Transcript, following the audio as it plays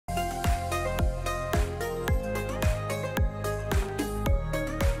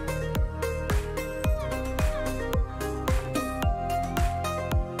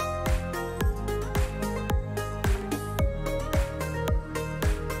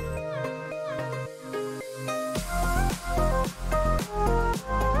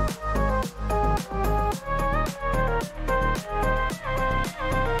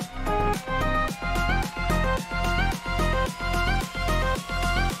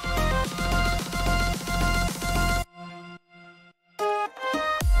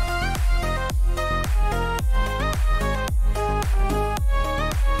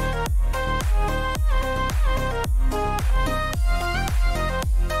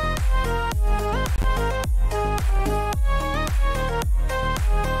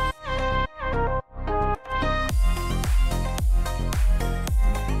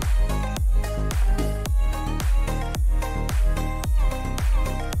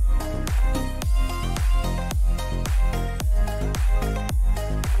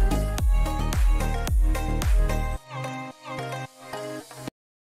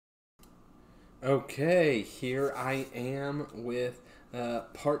Okay, here I am with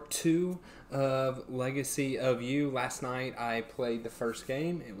part 2 of Legacy of You. Last night I played the first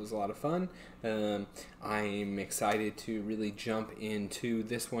game. It was a lot of fun. I'm excited to really jump into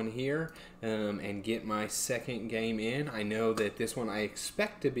this one here and get my second game in. I know that this one I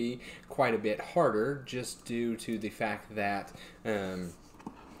expect to be quite a bit harder just due to the fact that I'm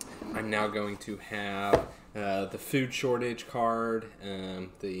now going to have the food shortage card,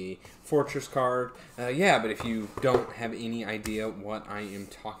 the fortress card. Yeah, but if you don't have any idea what I am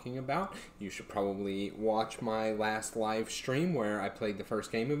talking about, you should probably watch my last live stream where I played the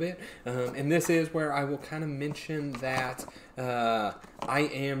first game of it. And this is where I will kind of mention that I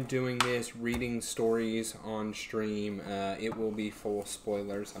am doing this reading stories on stream. It will be full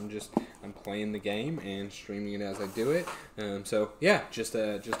spoilers. I'm playing the game and streaming it as I do it. So yeah, just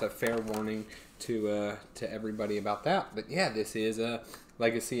a fair warning to everybody about that. But yeah, this is a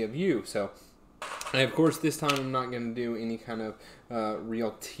Legacy of You. So of course this time I'm not going to do any kind of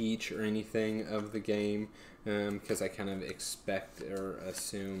real teach or anything of the game because I kind of expect or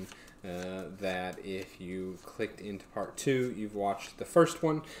assume that if you clicked into part 2, you've watched the first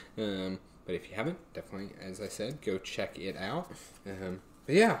one. But if you haven't, definitely, as I said, go check it out.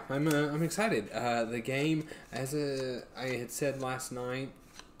 But yeah, I'm excited. The game, as I had said last night,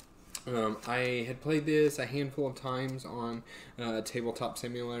 I had played this a handful of times on tabletop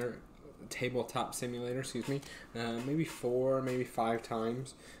simulator. Excuse me, maybe 4, maybe 5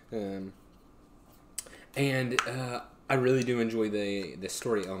 times, and I really do enjoy the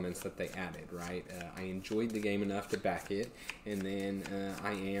story elements that they added. Right, I enjoyed the game enough to back it, and then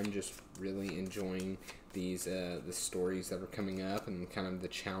I am just really enjoying these the stories that are coming up and kind of the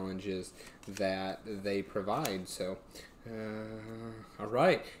challenges that they provide. So. All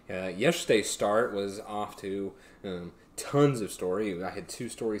right. Yesterday's start was off to tons of story. I had 2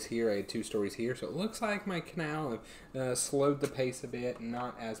 stories here. I had 2 stories here. So it looks like my canal slowed the pace a bit.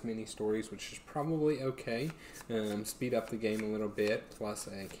 Not as many stories, which is probably okay. Speed up the game a little bit. Plus,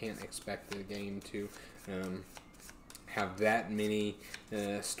 I can't expect the game to have that many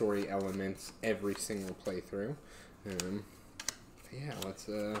story elements every single playthrough. Yeah, let's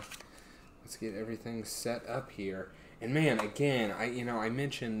get everything set up here. And man, again, I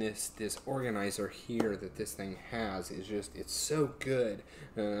mentioned this organizer here that this thing has is just, it's so good.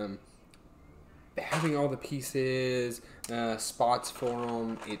 Having all the pieces, spots for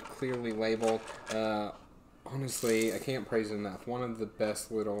them, it clearly labeled. Honestly, I can't praise it enough. One of the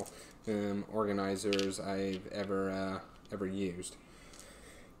best little organizers I've ever used.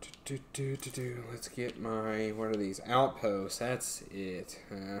 Let's get my, what are these? Outposts, that's it.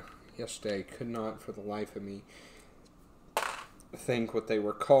 Yesterday, could not for the life of me think what they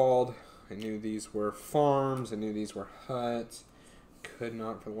were called. I knew these were farms, I knew these were huts. Could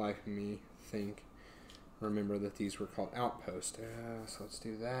not for the life of me remember that these were called outposts. So let's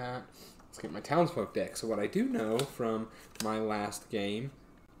do that. Let's get my townsfolk deck. So what I do know from my last game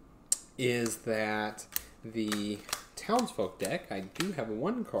is that the townsfolk deck, I do have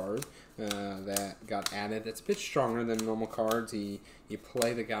one card that got added that's a bit stronger than normal cards. You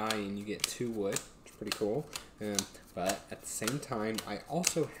play the guy and you get 2 wood, which is pretty cool. But at the same time, I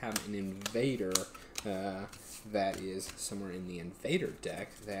also have an invader that is somewhere in the invader deck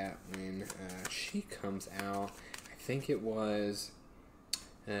that when she comes out, I think it was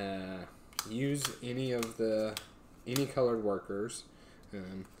use any colored workers,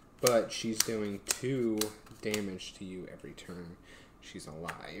 but she's doing 2 damage to you every turn she's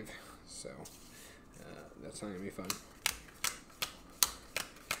alive. So that's not going to be fun.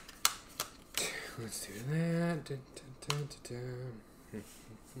 Let's do that. Let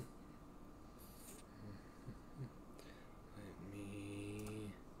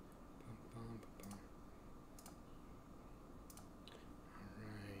me.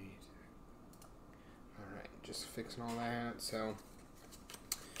 All right. Just fixing all that. So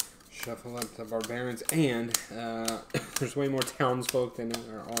shuffle up the barbarians, and there's way more townsfolk than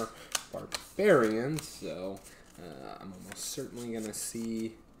there are barbarians. So I'm almost certainly gonna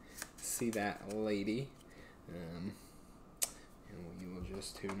see that lady, and we will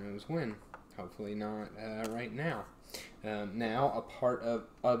just, who knows when, hopefully not right now. Now a part of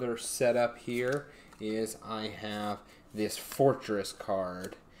other setup here is I have this fortress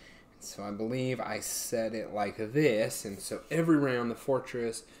card, so I believe I set it like this, and so every round the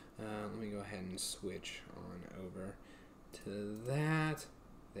fortress, let me go ahead and switch on over to that.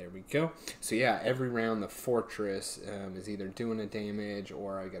 There we go. So yeah, every round the fortress is either doing a damage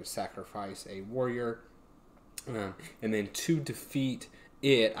or I got to sacrifice a warrior. And then to defeat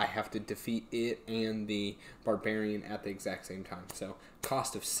I have to defeat it and the barbarian at the exact same time. So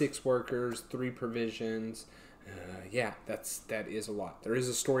cost of 6 workers, 3 provisions. Yeah, that is a lot. There is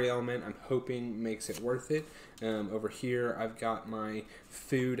a story element I'm hoping makes it worth it. Over here I've got my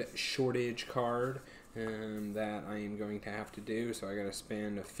food shortage card that I am going to have to do. So I got to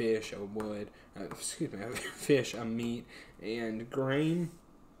spend a fish, a wood, a fish, a meat, and grain.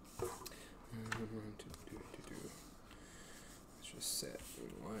 Let's just set,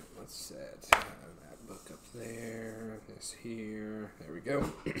 let's set that book up there, this here, there we go.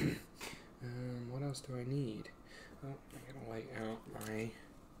 What else do I need? Oh, I gotta lay out my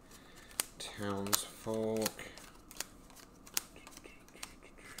townsfolk.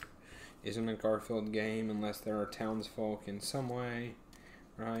 Isn't a Garfield game unless there are townsfolk in some way,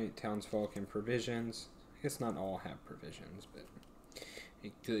 right? Townsfolk and provisions. I guess not all have provisions, but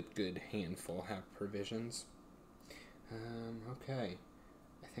a good handful have provisions. Okay,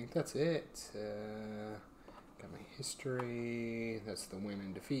 I think that's it. Got my history. That's the win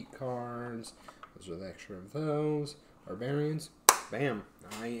and defeat cards. Those are the extra of those. Barbarians. Bam.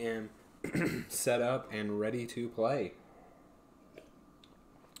 I am set up and ready to play.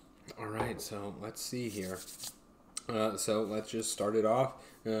 Alright, so let's see here. So let's just start it off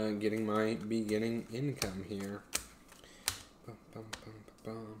getting my beginning income here.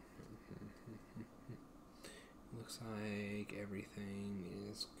 Looks like everything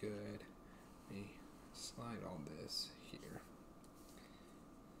is good. Let me slide all this here.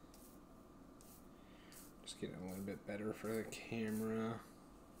 Just get it a little bit better for the camera.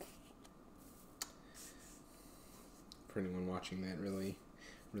 For anyone watching that really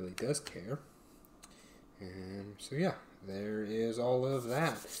does care. So yeah, there is all of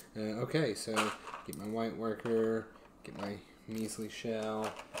that. Okay, so get my white worker, get my measly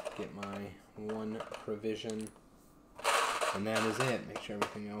shell, get my 1 provision, and that is it. Make sure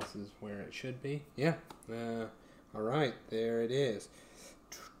everything else is where it should be. Yeah, alright, there it is.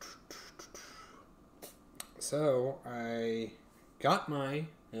 So, I got my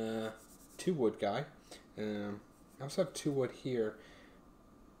 2 wood guy. I also have 2 wood here.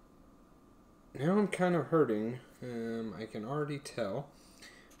 Now I'm kind of hurting. I can already tell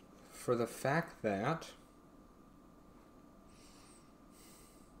for the fact that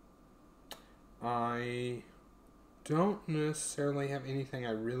I don't necessarily have anything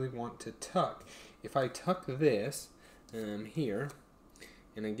I really want to tuck. If I tuck this here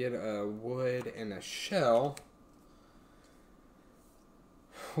and I get a wood and a shell,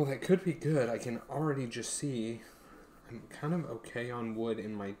 well, that could be good. I can already just see I'm kind of okay on wood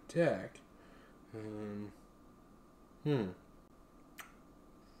in my deck.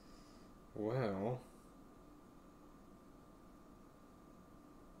 Well,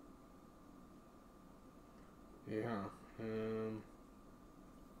 yeah.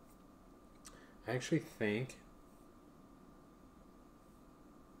 I actually think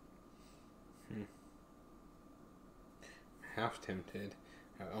I'm half tempted.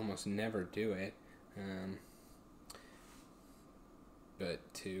 I almost never do it.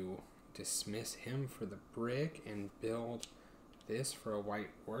 But to dismiss him for the brick and build this for a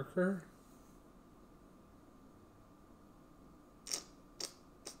white worker?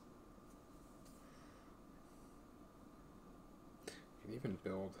 You can even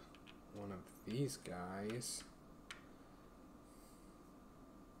build one of these guys.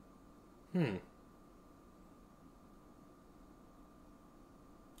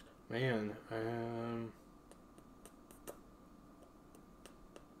 Man,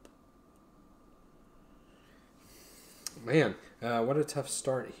 what a tough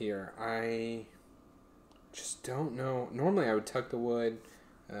start here. I just don't know. Normally I would tuck the wood,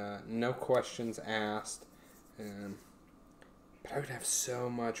 no questions asked, but I would have so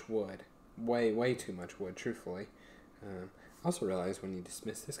much wood. Way too much wood, truthfully. I also realize when you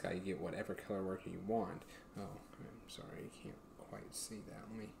dismiss this guy, you get whatever color worker you want. Oh, I'm sorry, you can't quite see that.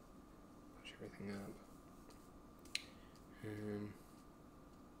 Let me push everything up.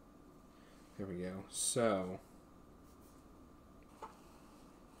 There we go. So,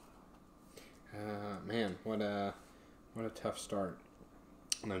 man, what a tough start.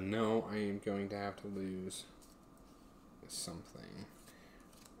 And I know I am going to have to lose something.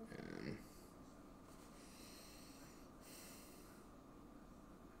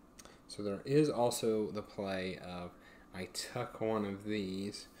 So there is also the play of I tuck one of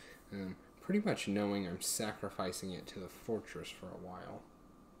these, pretty much knowing I'm sacrificing it to the fortress for a while.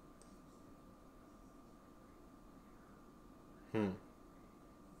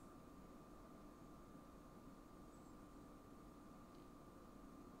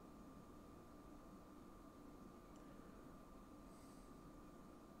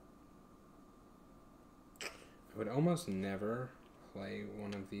 would almost never play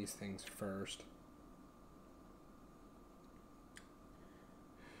one of these things first.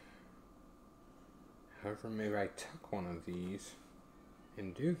 However, maybe I took one of these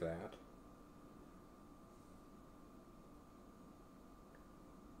and do that.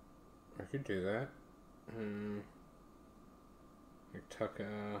 I could do that. I took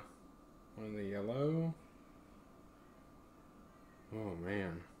one of the yellow. Oh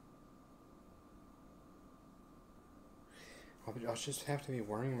man. I'll just have to be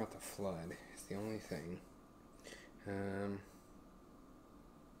worrying about the flood. It's the only thing. I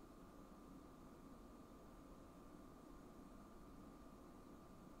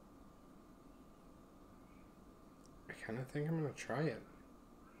kind of think I'm gonna try it.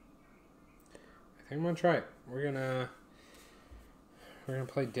 I think I'm gonna try it. We're gonna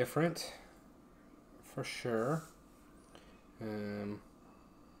play different for sure. So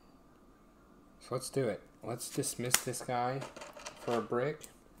let's do it. Let's dismiss this guy for a brick.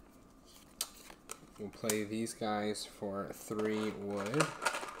 We'll play these guys for 3 wood.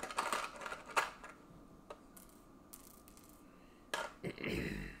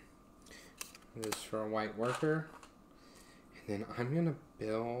 This is for a white worker. And then I'm gonna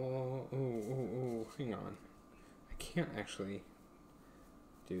build. Oh, hang on. I can't actually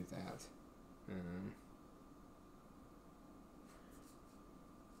do that.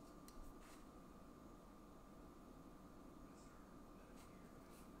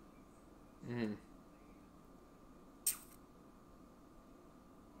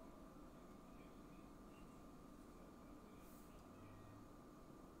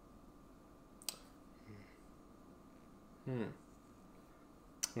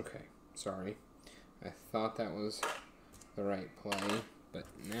 Okay, sorry. I thought that was the right play, but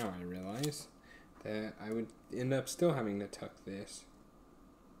now I realize that I would end up still having to tuck this.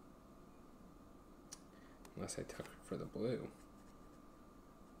 Unless I tuck it for the blue.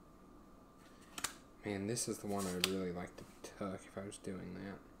 Man, this is the one I would really like to tuck if I was doing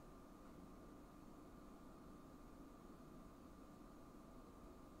that.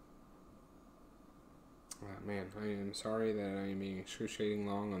 Man, I am sorry that I am being excruciating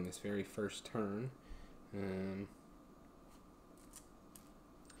long on this very first turn.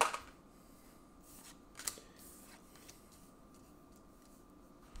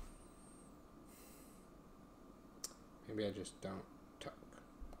 Maybe I just don't tuck.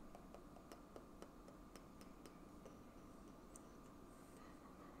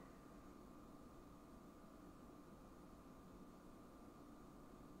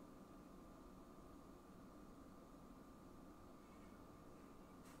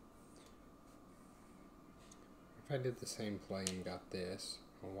 If I did the same play and got this,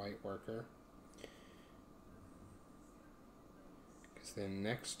 a white worker, because then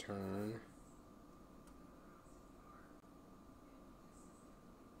next turn,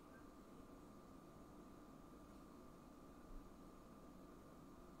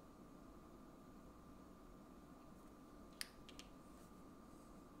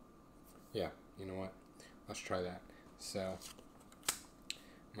 yeah, you know what? Let's try that. So, I'm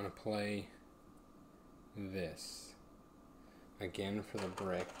going to play this again for the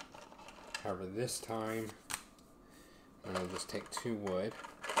brick. However, this time, I'm going to just take 2 wood.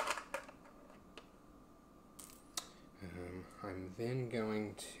 I'm then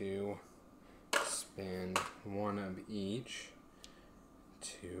going to spend 1 of each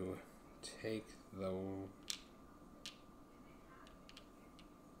to take the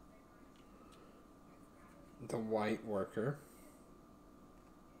white worker.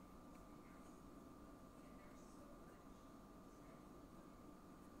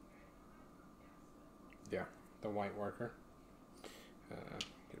 Yeah, the white worker.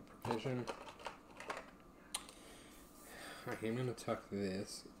 Get a provision. I'm going to tuck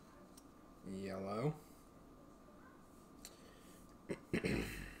this yellow.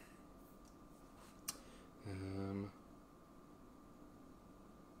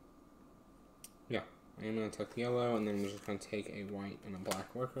 Yeah, I'm going to tuck the yellow, and then I'm just going to take a white and a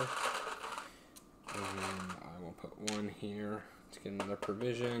black worker. And I will put 1 here to get another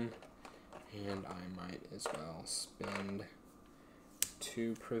provision. And I might as well spend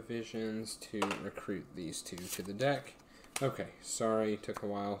 2 provisions to recruit these 2 to the deck. Okay, sorry, it took a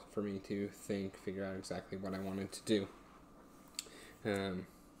while for me to figure out exactly what I wanted to do. I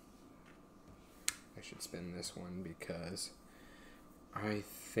should spend this one because I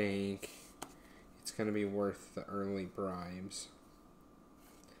think it's going to be worth the early bribes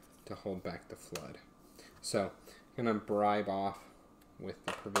to hold back the flood. So, I'm going to bribe off with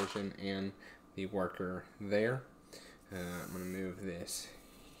the provision and the worker there. I'm going to move this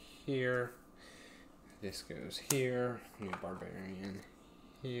here. This goes here. New barbarian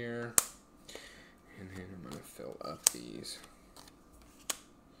here. And then I'm going to fill up these.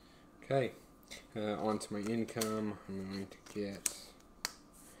 Okay. Onto my income. I'm going to get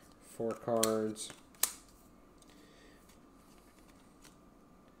 4 cards.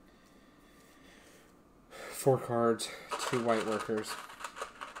 Four cards, 2 white workers.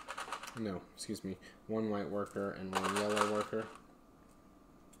 No, excuse me. 1 white worker and 1 yellow worker.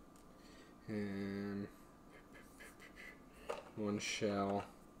 And 1 shell,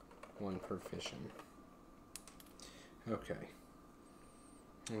 1 provision. Okay.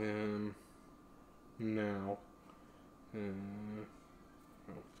 Now,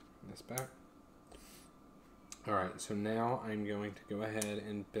 this back. Alright, so now I'm going to go ahead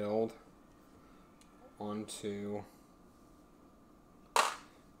and build onto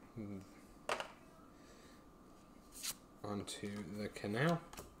the canal.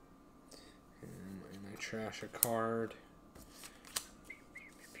 And I trash a card.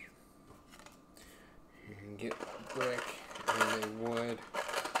 And get brick and a wood.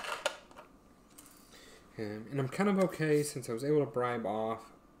 And I'm kind of okay since I was able to bribe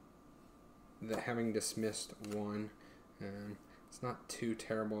off the having dismissed 1. It's not too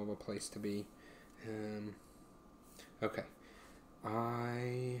terrible of a place to be. Okay.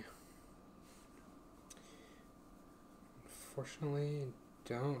 I unfortunately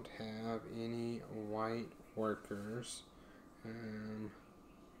don't have any white workers. And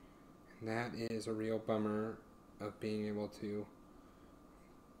that is a real bummer of being able to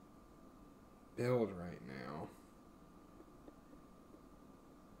build right now.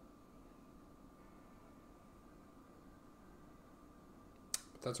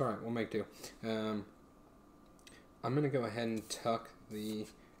 But that's alright, we'll make do. I'm going to go ahead and tuck the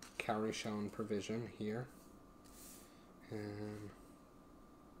cowrie shell and provision here.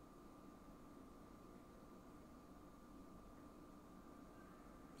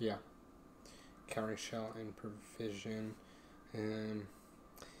 Yeah, cowrie shell and provision.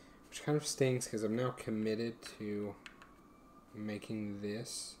 Which kind of stings because I'm now committed to making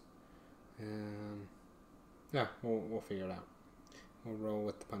this. Yeah, we'll figure it out. We'll roll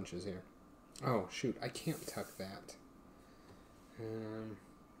with the punches here. Oh, shoot, I can't tuck that.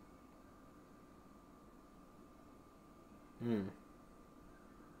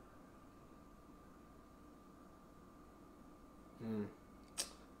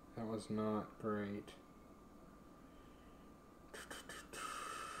 That was not great.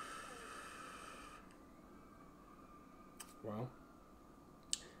 Well,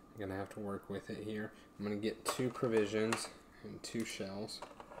 I'm going to have to work with it here. I'm going to get 2 provisions and 2 shells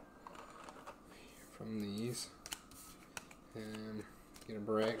from these. And get a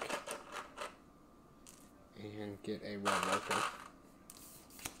brick. And get a red worker.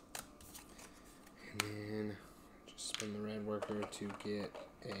 And then just spin the red worker to get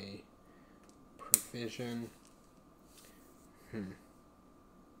a provision.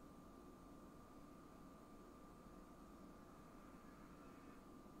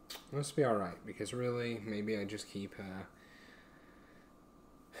 Must be alright, because really, maybe I just keep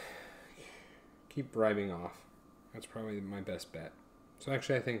bribing off. That's probably my best bet. So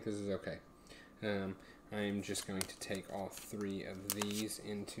actually, I think this is okay. I'm just going to take all 3 of these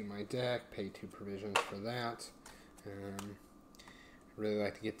into my deck, pay 2 provisions for that. I'd really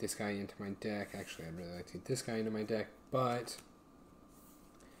like to get this guy into my deck. Actually, I'd really like to get this guy into my deck, but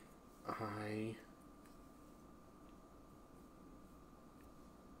I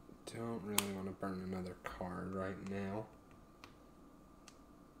don't really want to burn another card right now.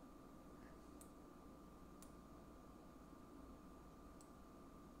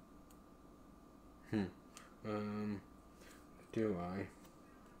 Do I?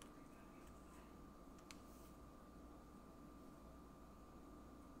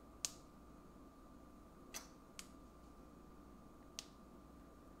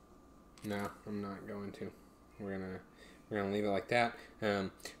 No, I'm not going to. We're gonna leave it like that. We're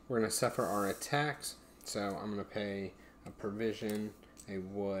gonna suffer our attacks. So I'm gonna pay a provision, a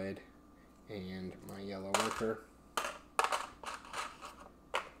wood, and my yellow worker.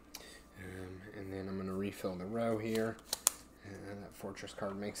 And then I'm gonna refill the row here. That fortress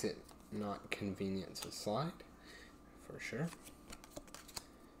card makes it not convenient to slide, for sure.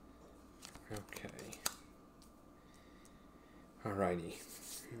 Okay. Alrighty.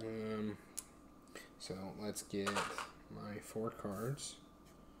 So let's get my 4 cards.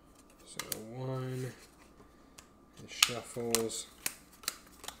 So 1, it shuffles.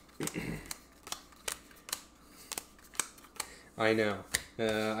 I know.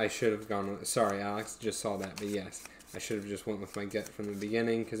 I should have gone with, sorry Alex, just saw that, but yes. I should have just went with my gut from the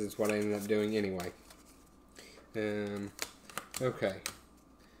beginning because it's what I ended up doing anyway. Okay,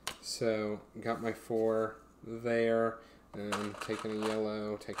 so got my 4 there. Taking a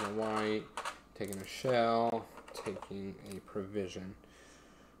yellow, taking a white, taking a shell, taking a provision.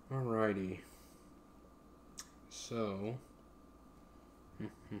 Alrighty. So,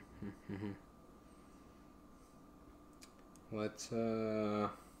 let's I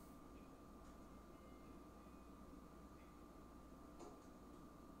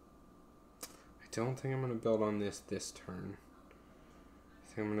don't think I'm going to build on this turn.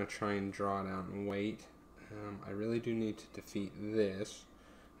 I think I'm going to try and draw it out and wait. I really do need to defeat this,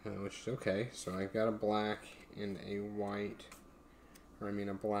 which is okay. So I've got a black and a white, or I mean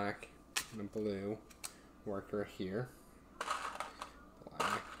a black and a blue worker here.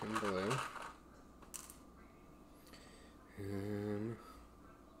 Black and blue.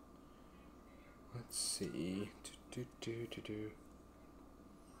 Let's see.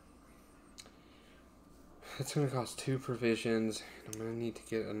 That's going to cost 2 provisions. I'm going to need to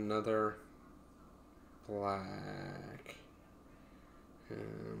get another black.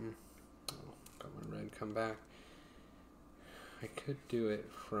 Got my red come back. I could do it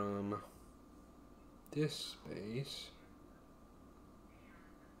from this space.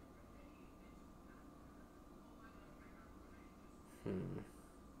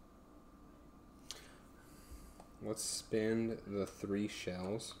 Let's spend the 3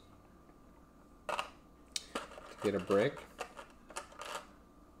 shells to get a brick.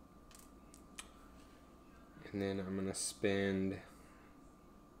 And then I'm going to spend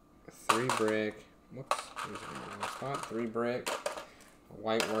 3 brick. Whoops, there's a wrong spot. 3 brick, a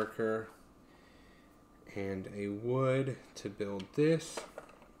white worker, and a wood to build this.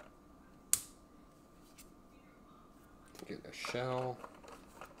 Get a shell.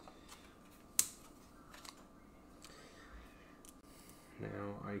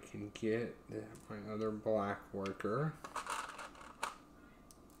 Now I can get my other black worker.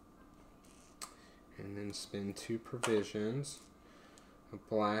 And then spend 2 provisions, a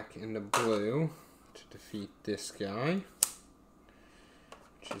black and a blue, to defeat this guy,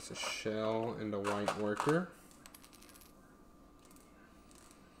 which is a shell and a white worker.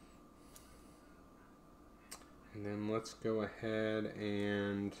 And then let's go ahead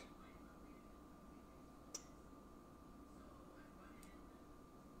and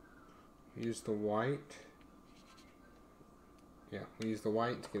use the white. Yeah, we use the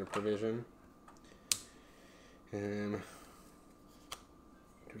white to get a provision. And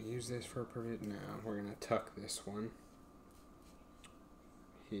do we use this for a provision? No, we're going to tuck this one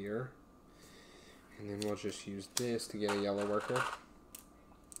here. And then we'll just use this to get a yellow worker.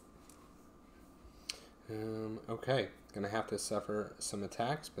 Okay, going to have to suffer some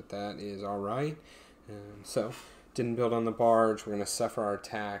attacks, but that is alright. So, didn't build on the barge. We're going to suffer our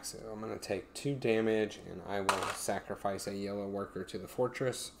attacks. I'm going to take 2 damage, and I will sacrifice a yellow worker to the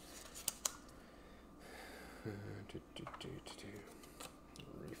fortress.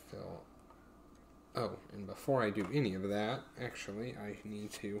 Refill. Oh, and before I do any of that, actually, I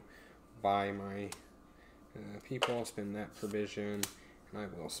need to buy my people, spend that provision, and I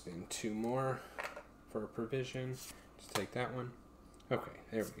will spend 2 more for a provision. Just take that one. Okay,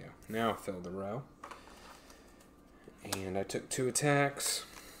 there we go. Now fill the row. And I took 2 attacks.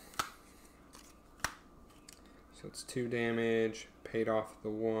 So it's 2 damage, paid off the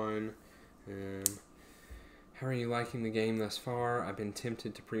 1. How are you liking the game thus far? I've been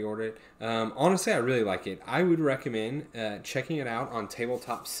tempted to pre-order it. Honestly, I really like it. I would recommend checking it out on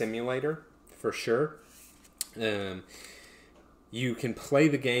Tabletop Simulator for sure. You can play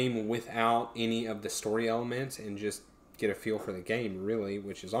the game without any of the story elements and just get a feel for the game, really,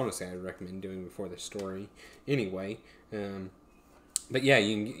 which is honestly I would recommend doing before the story anyway. But yeah,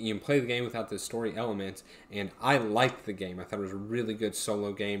 you can play the game without the story elements, and I liked the game. I thought it was a really good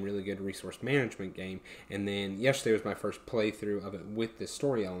solo game, really good resource management game, and then yesterday was my first playthrough of it with the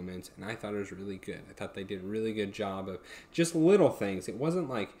story elements, and I thought it was really good. I thought they did a really good job of just little things. It wasn't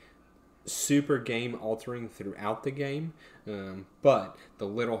like super game altering throughout the game, but the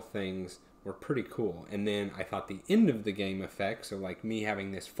little things were pretty cool. And then I thought the end of the game effect, so like me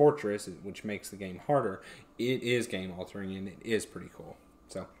having this fortress, which makes the game harder, it is game altering and it is pretty cool.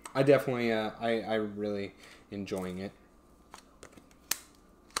 So I definitely, I really enjoying it.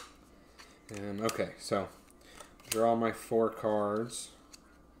 Okay, so draw my 4 cards.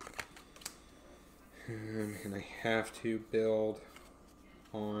 And I have to build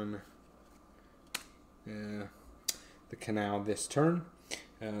on the canal this turn.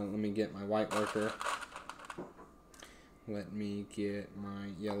 Let me get my white worker. Let me get my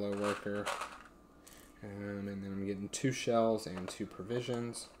yellow worker. And then I'm getting 2 shells and 2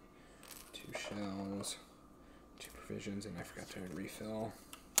 provisions. 2 shells, provisions, and I forgot to refill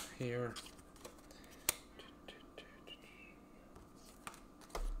here.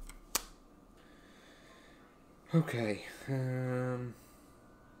 Okay.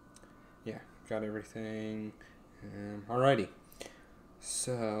 Yeah, got everything. Alrighty.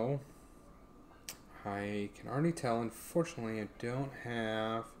 So, I can already tell, unfortunately, I don't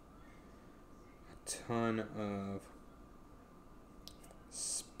have a ton of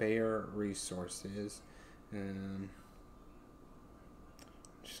spare resources.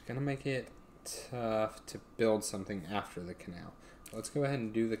 Just gonna make it tough to build something after the canal. Let's go ahead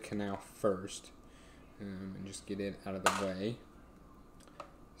and do the canal first, and just get it out of the way.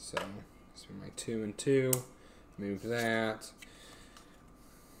 So, let's do my 2 and 2. Move that.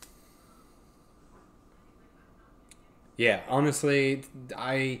 Yeah, honestly,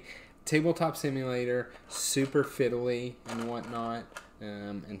 Tabletop Simulator, super fiddly and whatnot,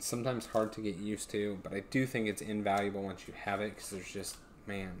 and sometimes hard to get used to, but I do think it's invaluable once you have it, because there's just,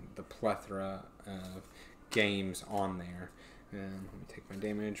 man, the plethora of games on there. Let me take my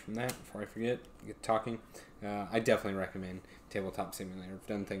damage from that before I forget. Get talking. I definitely recommend Tabletop Simulator. I've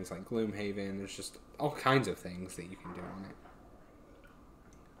done things like Gloomhaven. There's just all kinds of things that you can do on it.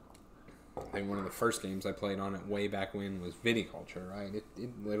 I think one of the first games I played on it way back when was Viticulture, right? It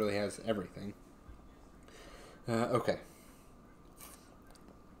literally has everything. Okay.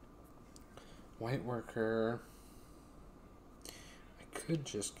 White worker. I could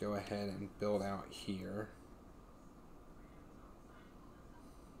just go ahead and build out here.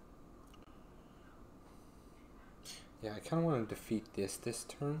 Yeah, I kind of want to defeat this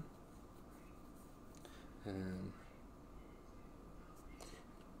turn. And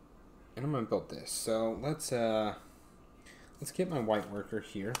I'm going to build this. So let's get my white worker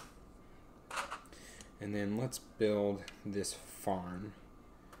here. And then let's build this farm.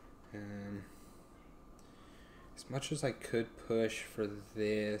 As much as I could push for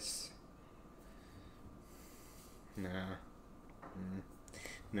this. Nah.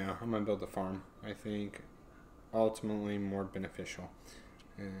 No, I'm going to build the farm. I think ultimately more beneficial.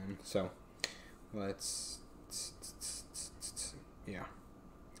 So let's, yeah,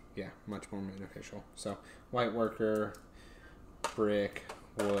 much more beneficial. So white worker, brick,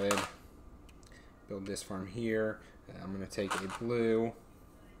 wood, build this farm here. I'm going to take a blue,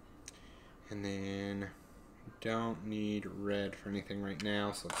 and then don't need red for anything right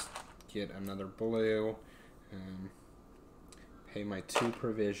now, so let's get another blue. Pay my 2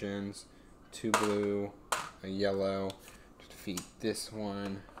 provisions, 2 blue, a yellow to defeat this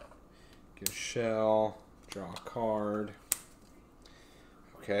one. Get a shell, draw a card.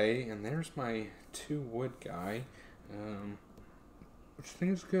 Okay, and there's my 2 wood guy, which I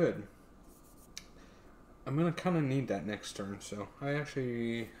think is good. I'm gonna kind of need that next turn, so I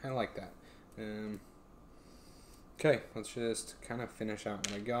like that. Okay, let's just kind of finish out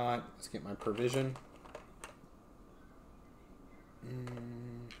what I got. Let's get my provision.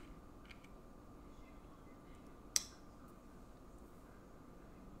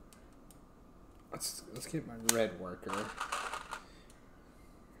 Let's get my red worker.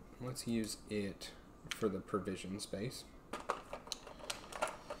 Let's use it for the provision space.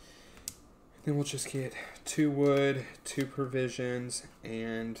 Then we'll just get 2 wood, 2 provisions,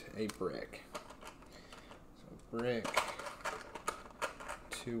 and a brick. So brick,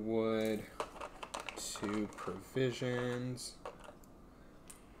 2 wood, 2 provisions.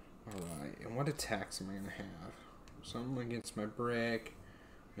 Alright, and what attacks am I going to have? Something against my brick.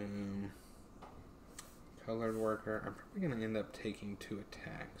 Colored worker. I'm probably going to end up taking 2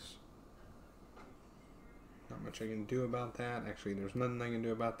 attacks. Not much I can do about that. Actually, there's nothing I can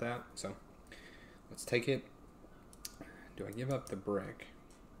do about that. So, let's take it. Do I give up the brick?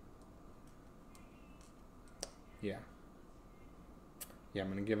 Yeah. Yeah,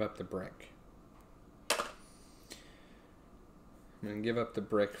 I'm going to give up the brick. I'm going to give up the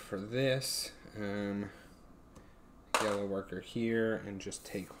brick for this. Yellow worker here, and just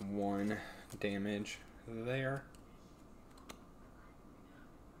take 1 damage there.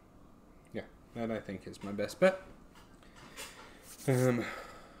 Yeah, that I think is my best bet.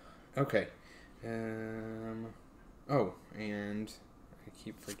 Okay. Oh, and I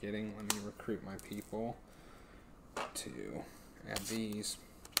keep forgetting. Let me recruit my people to add these.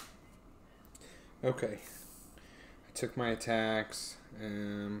 Okay. I took my attacks.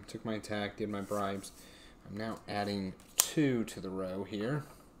 Did my bribes. I'm now adding 2 to the row here.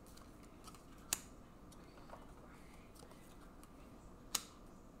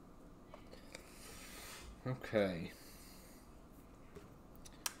 Okay.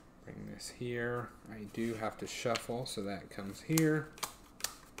 Bring this here. I do have to shuffle, so that comes here.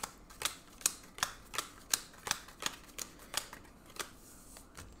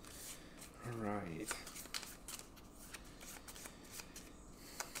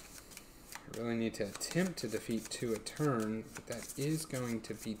 I really need to attempt to defeat 2 a turn, but that is going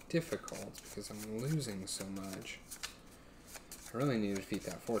to be difficult because I'm losing so much. I really need to defeat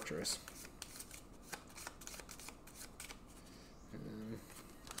that fortress.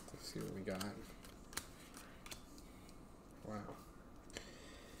 Let's see what we got. Wow.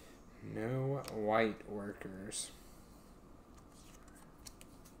 No white workers.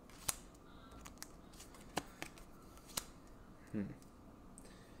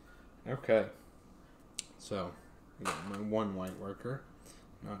 Okay. So, I got my 1 white worker.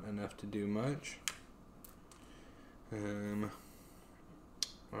 Not enough to do much. I'm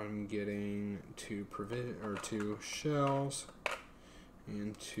getting 2 shells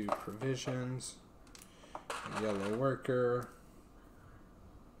and 2 provisions. A yellow worker.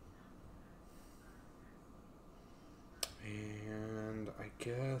 And I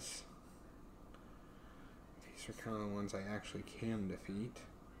guess these are kind of the ones I actually can defeat.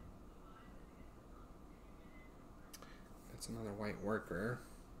 That's another white worker.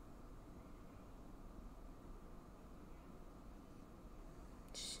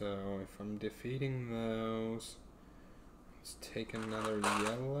 So if I'm defeating those, let's take another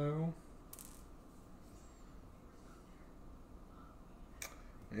yellow.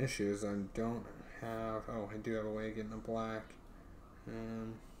 The issue is I don't have, oh, I do have a way of getting a black.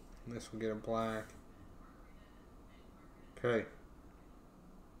 This will get a black. Okay.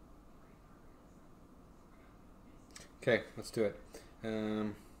 Okay, let's do it.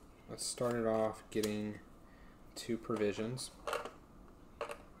 Let's start it off getting 2 provisions.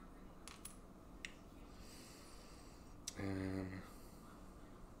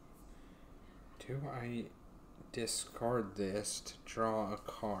 Do I discard this to draw a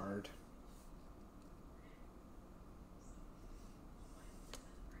card?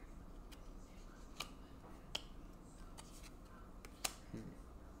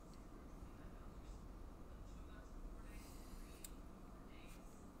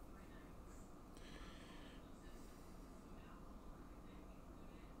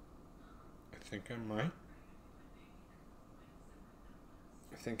 I think I might.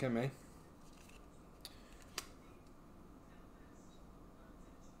 I think I may.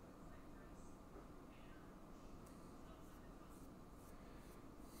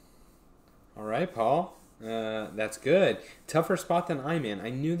 All right, Paul. That's good. Tougher spot than I'm in. I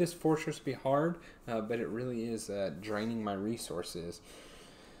knew this fortress would be hard, but it really is draining my resources.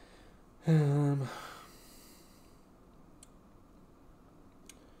 You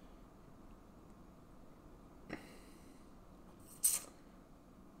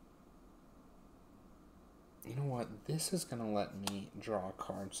know what? This is going to let me draw a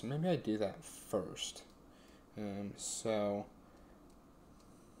card, so maybe I do that first. So...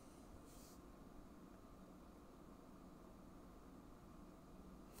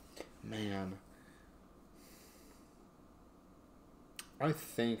 Man, I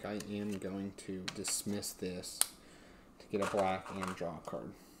think I am going to dismiss this to get a black and draw a card.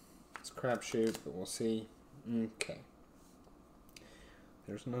 It's a crapshoot, but we'll see. Okay.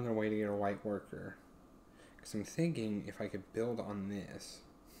 There's another way to get a white worker. Because I'm thinking if I could build on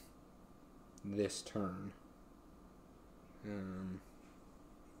this turn.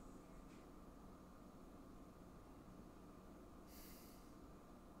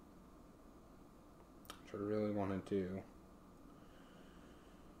 I really want to do.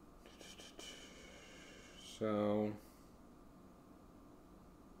 So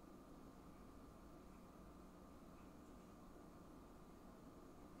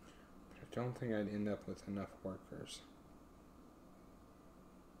I don't think I'd end up with enough workers.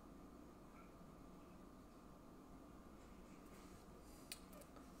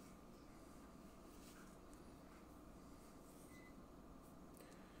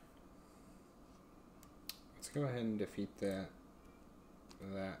 Let's go ahead and defeat that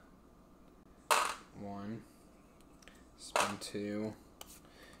one. Spin 2.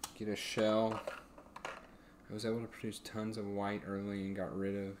 Get a shell. I was able to produce tons of white early and got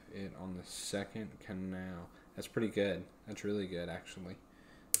rid of it on the second canal. That's pretty good. That's really good, actually.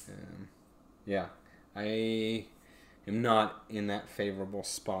 Yeah, I am not in that favorable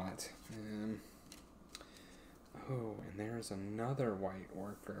spot. Oh, and there's another white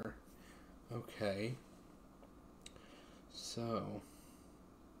worker. Okay. So,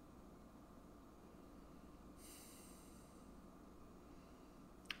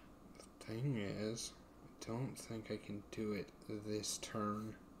 the thing is, I don't think I can do it this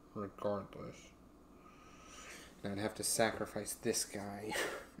turn regardless. And I'd have to sacrifice this guy.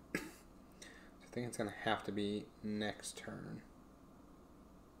 I think it's going to have to be next turn.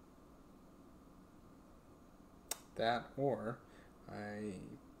 That, or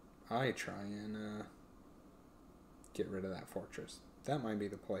I try and get rid of that fortress. That might be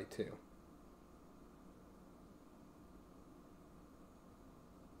the play too.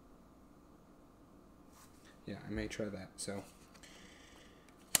 Yeah, I may try that. So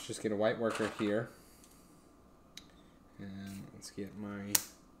let's just get a white worker here. And let's get my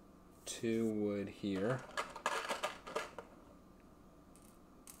 2 wood here.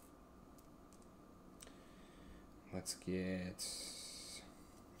 Let's get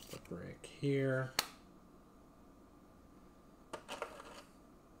the brick here.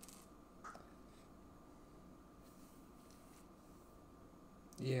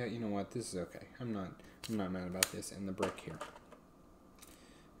 Yeah, you know what? This is okay. I'm not mad about this. And the brick here.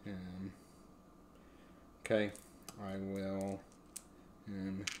 Okay, I will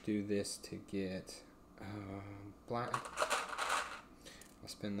do this to get black. I'll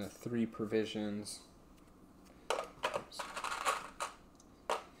spend the 3 provisions to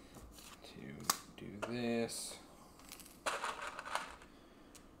do this.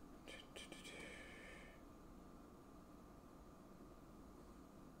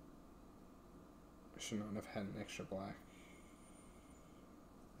 I should not have had an extra black.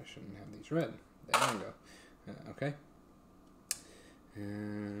 I shouldn't have these red. There we go. Okay.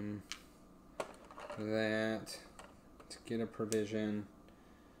 That to get a provision.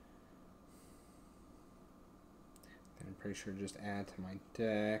 Then I'm pretty sure just add to my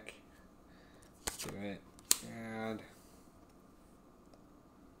deck. Let's do it. Add.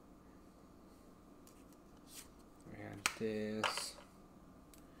 Add this.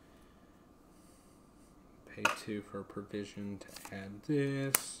 Pay 2 for a provision to add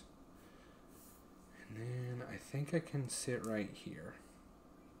this. And then I think I can sit right here.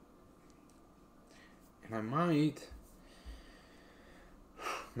 And I might...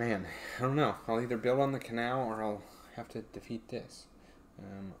 Man, I don't know. I'll either build on the canal or I'll have to defeat this.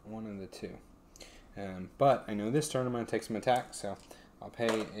 One of the two. But I know this turn I'm going to take some attacks, so I'll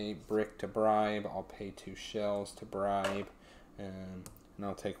pay a brick to bribe. I'll pay 2 shells to bribe. And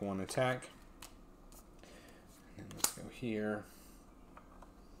I'll take 1 attack. And let's go here.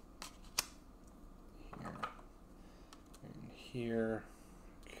 Here. And here.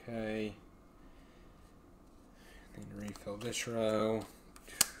 Okay. Then refill this row.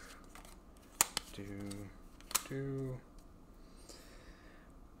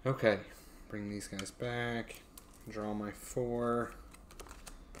 Okay. Bring these guys back. Draw my 4.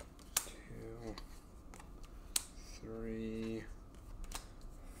 2, 3,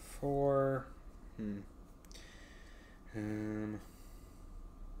 4.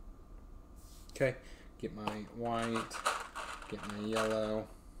 Okay, get my white, get my yellow,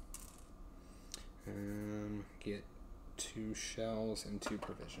 get 2 shells and 2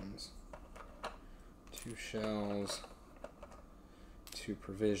 provisions. 2 shells, 2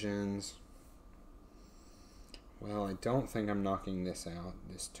 provisions. Well, I don't think I'm knocking this out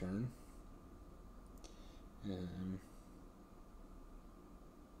this turn.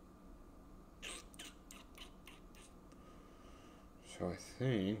 So I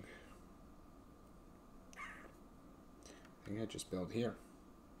think I just build here.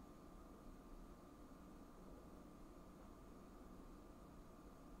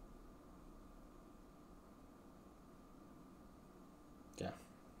 Yeah.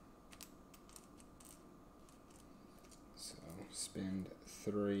 So spend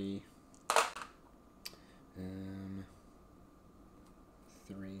 3.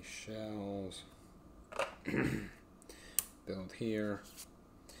 3 shells. Build here.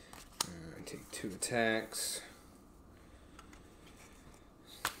 I take 2 attacks.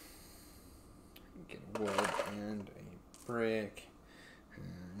 Get a wood and a brick.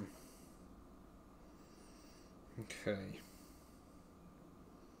 Okay.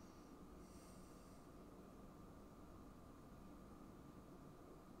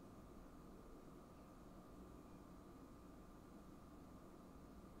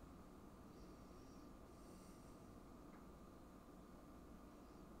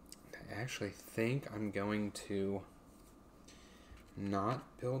 I actually think I'm going to not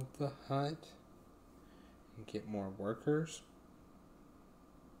build the hut and get more workers.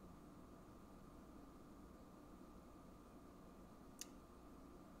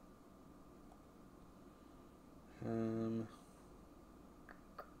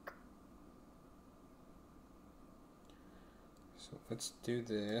 So let's do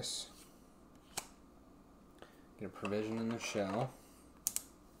this. Get a provision in the shell.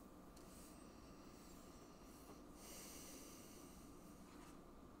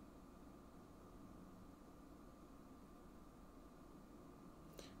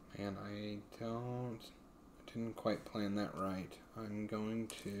 And I didn't quite plan that right. I'm going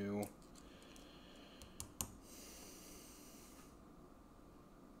to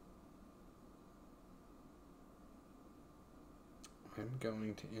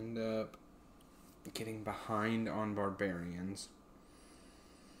end up getting behind on barbarians.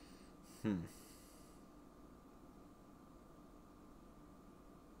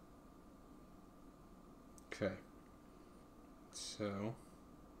 Okay. So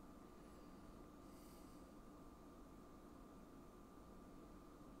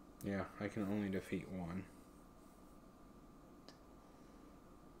yeah, I can only defeat one.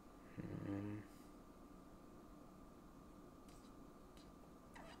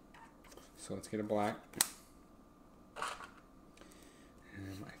 So let's get a black. I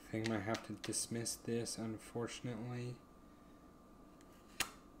think I have to dismiss this, unfortunately. I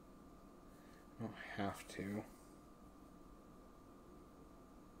don't have to.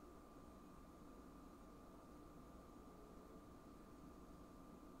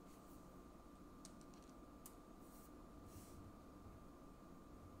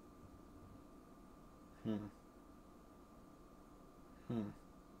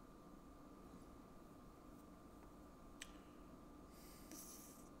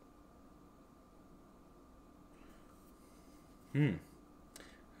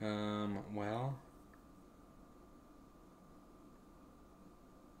 Well,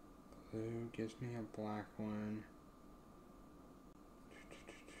 blue gives me a black one.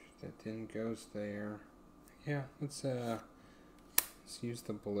 That then goes there. Yeah, let's use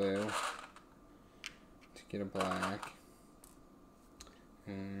the blue to get a black.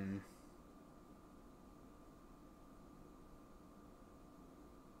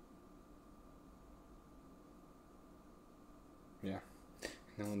 Yeah.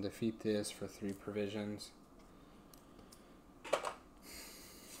 And then we'll defeat this for 3 provisions.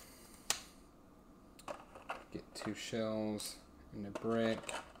 Get 2 shells and a brick.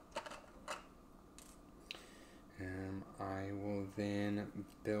 I will then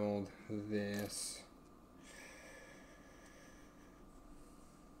build this.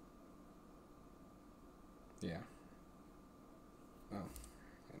 Yeah. Oh,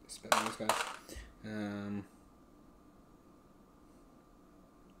 I had to spend those guys.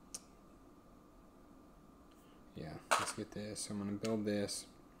 Yeah, let's get this. I'm gonna build this.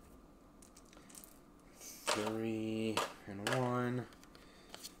 3 and 1.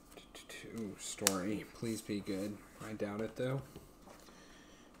 2 story. Please be good. I doubt it though.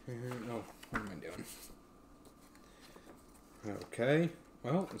 Oh, what am I doing? Okay.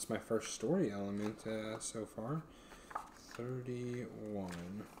 Well, it's my first story element so far. 31.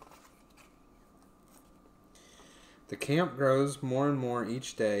 The camp grows more and more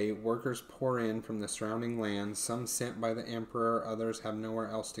each day. Workers pour in from the surrounding lands, some sent by the emperor, others have nowhere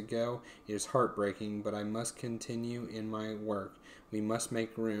else to go. It is heartbreaking, but I must continue in my work. We must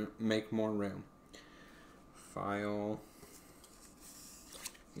make more room. File.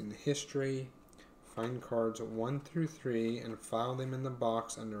 In the history, find cards 1 through 3 and file them in the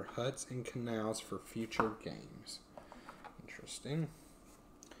box under huts and canals for future games. Interesting.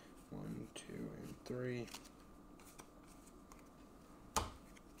 1, 2, and 3.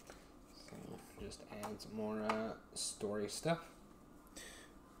 Just add some more story stuff.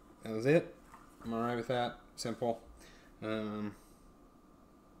 That was it. I'm alright with that. Simple.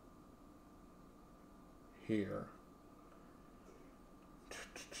 Here.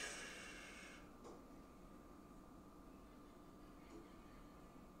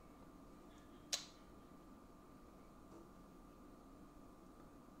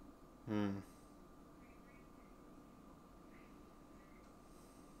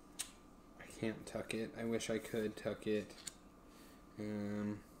 I can't tuck it. I wish I could tuck it. I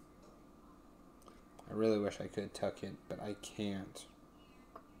really wish I could tuck it, but I can't.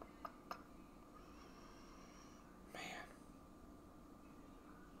 Man.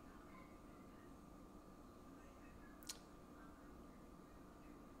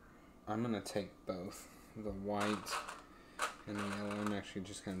 I'm going to take both. The white and the yellow. I'm actually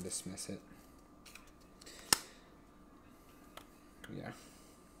just going to dismiss it. Yeah.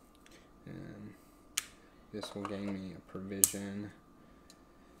 And this will gain me a provision.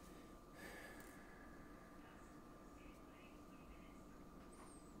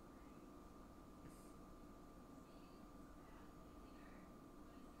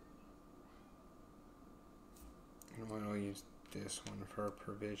 And I'll use this one for a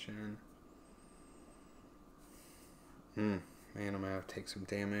provision. Man, I'm going to have to take some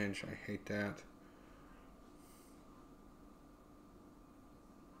damage. I hate that.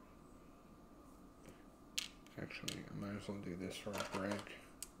 Actually, I might as well do this for a brick.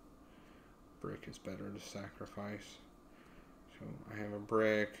 brick is better to sacrifice. So I have a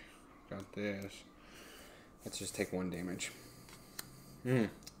brick. Got this. Let's just take 1 damage. I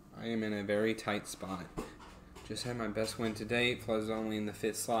am in a very tight spot. Just had my best win to date. Flood's only in the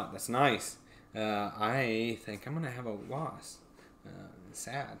 5th slot. That's nice. I think I'm going to have a loss.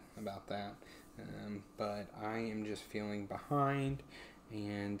 Sad about that. But I am just feeling behind.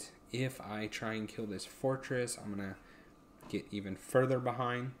 And if I try and kill this fortress, I'm going to get even further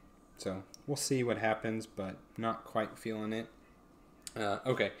behind. So we'll see what happens, but not quite feeling it.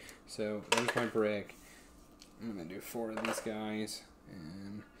 Okay, so there's my brick. I'm going to do 4 of these guys.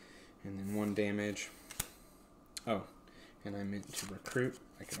 And then 1 damage. Oh, and I meant to recruit.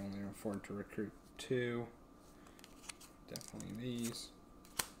 I could only afford to recruit 2. Definitely these.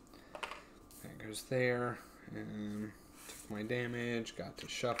 That goes there. Took my damage. Got to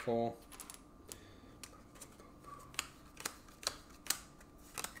shuffle.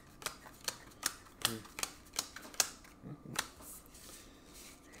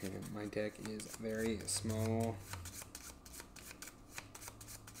 And my deck is very small.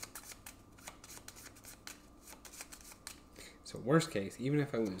 So worst case, even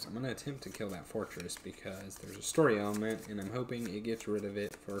if I lose, I'm going to attempt to kill that fortress because there's a story element and I'm hoping it gets rid of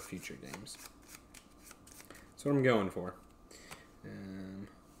it for future games. That's what I'm going for.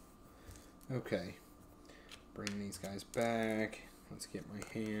 Okay. Bring these guys back. Let's get my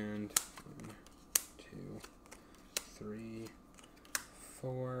hand. 1, 2, 3,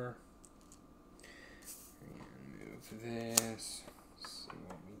 4. And move this. See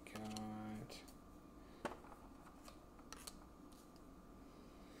what we got.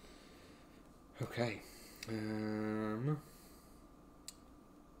 Okay.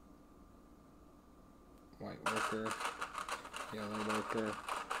 White worker, yellow worker,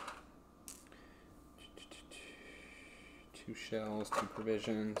 2 shells, 2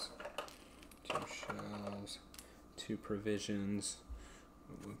 provisions, 2 shells, 2 provisions.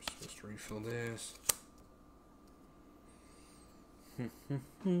 Oops, supposed to refill this.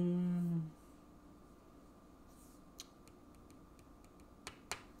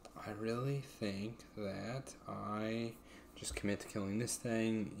 I really think that I just commit to killing this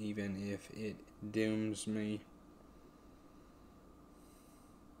thing, even if it dooms me.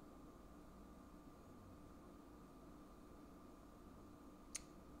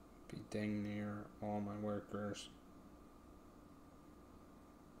 Be dang near all my workers.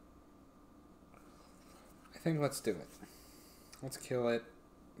 I think let's do it. Let's kill it,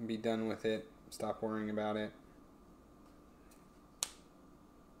 be done with it, stop worrying about it.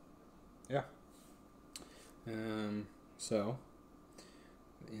 Yeah. So,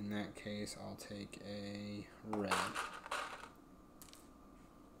 in that case, I'll take a red.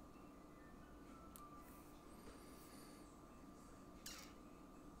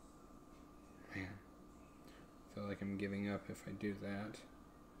 Man, I feel like I'm giving up if I do that.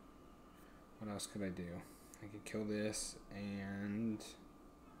 What else could I do? I could kill this and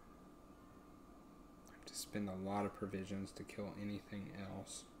I have to spend a lot of provisions to kill anything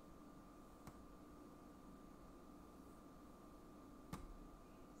else.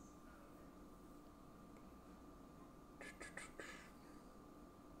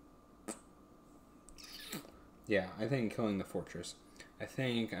 Yeah, I think killing the fortress. I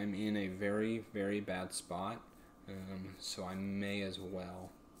think I'm in a very, very bad spot, so I may as well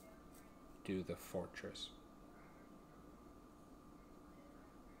do the fortress.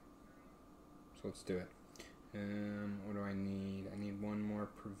 So let's do it. What do I need? I need 1 more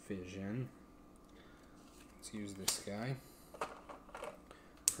provision. Let's use this guy.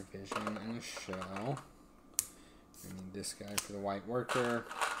 Provision and a shell. I need this guy for the white worker.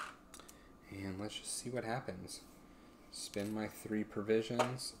 And let's just see what happens. Spend my 3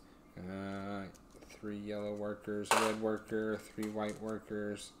 provisions. 3 yellow workers, red worker, 3 white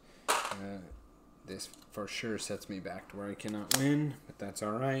workers. This for sure sets me back to where I cannot win, but that's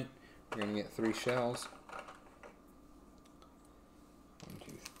alright. We're going to get 3 shells. 1,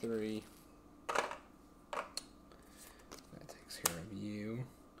 2, 3. That takes care of you.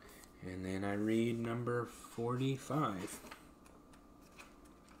 And then I read number 45.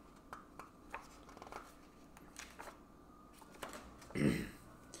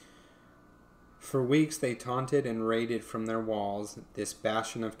 For weeks they taunted and raided from their walls, this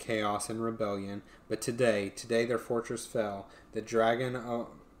bastion of chaos and rebellion. But today their fortress fell. The dragon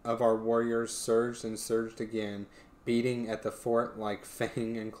of our warriors surged and surged again, beating at the fort like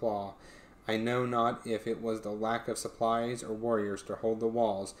fang and claw. I know not if it was the lack of supplies or warriors to hold the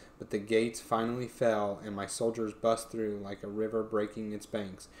walls, but the gates finally fell, and my soldiers bust through like a river breaking its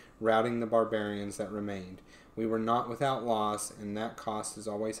banks, routing the barbarians that remained. We were not without loss, and that cost is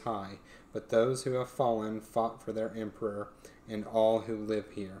always high, but those who have fallen fought for their emperor and all who live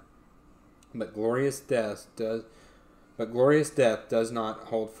here. But glorious death does not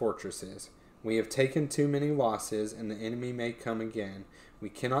hold fortresses. We have taken too many losses, and the enemy may come again. We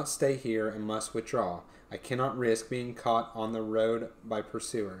cannot stay here and must withdraw. I cannot risk being caught on the road by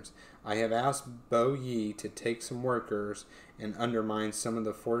pursuers. I have asked Bo Yi to take some workers and undermine some of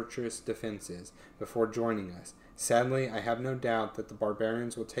the fortress defenses before joining us. Sadly, I have no doubt that the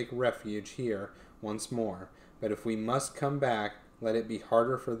barbarians will take refuge here once more. But if we must come back, let it be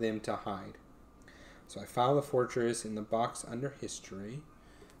harder for them to hide. So I file the fortress in the box under history.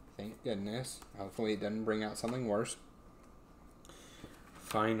 Thank goodness. Hopefully it doesn't bring out something worse.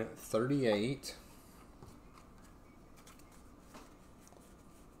 Find 38.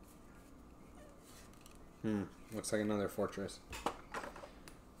 Looks like another fortress.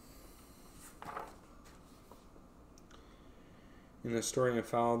 In the story, I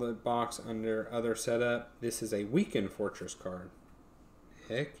file the box under other setup. This is a weakened fortress card.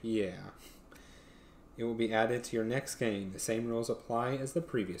 Heck yeah. It will be added to your next game. The same rules apply as the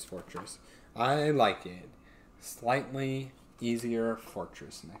previous fortress. I like it. Slightly easier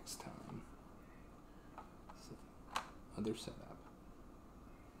fortress next time. Other setup.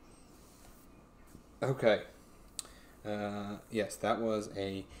 Okay. Yes, that was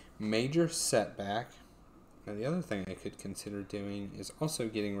a major setback. Now the other thing I could consider doing is also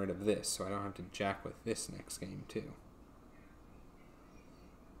getting rid of this, so I don't have to jack with this next game too.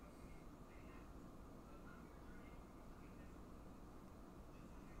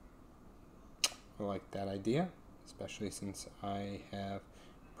 I like that idea, especially since I have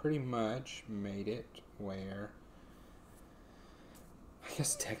pretty much made it where I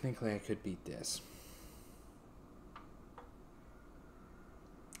guess technically I could beat this.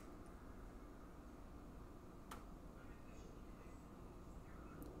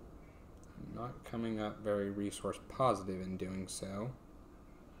 I'm not coming up very resource positive in doing so.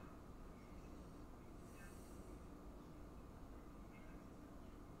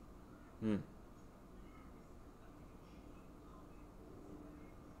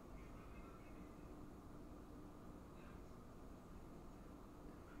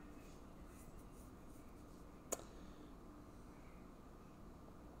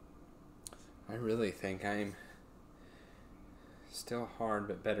 I really think I'm still hard,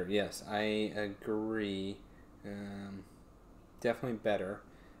 but better. Yes, I agree. Definitely better.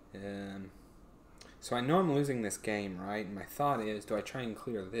 So I know I'm losing this game, right? And my thought is, do I try and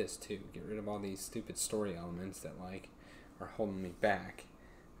clear this too? Get rid of all these stupid story elements that like are holding me back.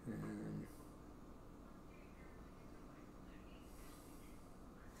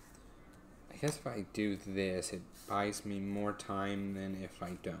 I guess if I do this, it buys me more time than if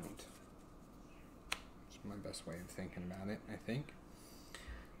I don't. It's my best way of thinking about it, I think.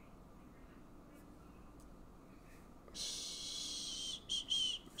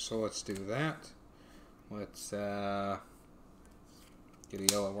 So let's do that. Let's get a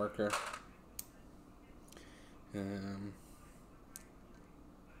yellow worker. Get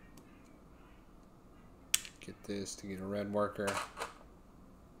this to get a red worker.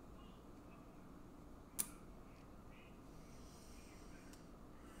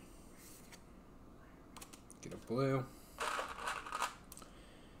 Get a blue.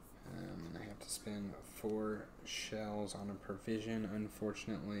 And I have to spend 4 shells on a provision,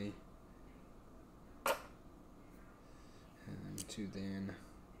 unfortunately. And to then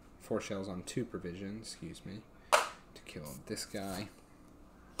 4 shells on 2 provisions, excuse me, to kill this guy.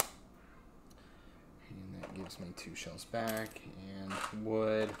 And that gives me 2 shells back and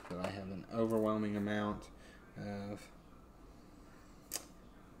wood that I have an overwhelming amount of.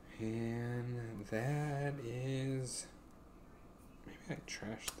 And that is, maybe I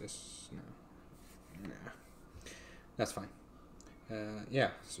trashed this. No, nah, that's fine.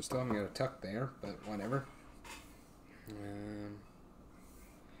 Yeah, so still haven't got a tuck there, but whatever.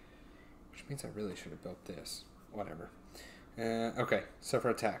 Which means I really should have built this. Whatever. Okay, so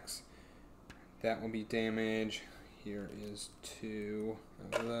for attacks, that will be damage. Here is 2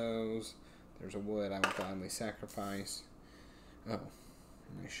 of those. There's a wood I will gladly sacrifice. Oh,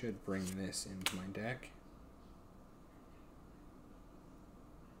 and I should bring this into my deck.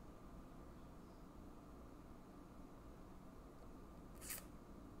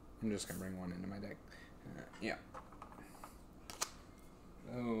 I'm just going to bring 1 into my deck. Yeah.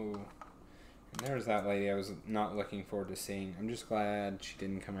 Oh, And there's that lady I was not looking forward to seeing. I'm just glad she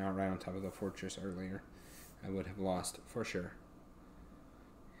didn't come out right on top of the fortress earlier. I would have lost for sure.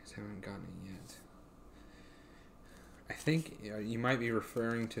 I haven't gotten it yet. I think you might be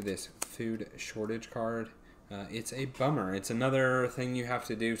referring to this food shortage card. It's a bummer. It's another thing you have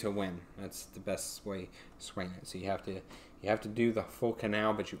to do to win. That's the best way to swing it. So you have to do the full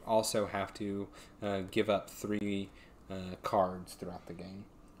canal, but you also have to give up 3 cards throughout the game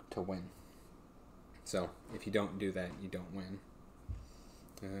to win. So if you don't do that, you don't win.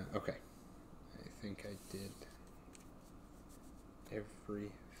 Okay. I think I did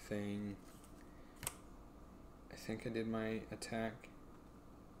everything. I think I did my attack.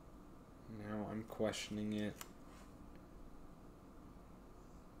 Now I'm questioning it.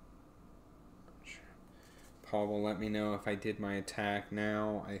 Paul will let me know if I did my attack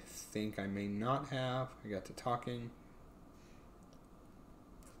now. I think I may not have. I got to talking.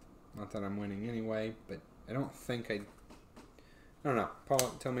 Not that I'm winning anyway, but I don't think I don't know. Paul,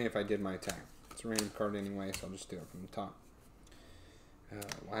 tell me if I did my attack. It's a random card anyway, so I'll just do it from the top.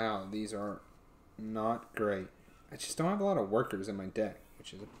 Wow, these are not great. I just don't have a lot of workers in my deck,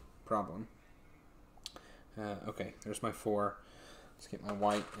 which is a problem. Okay, there's my 4. Let's get my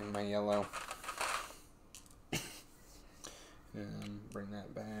white and my yellow. Bring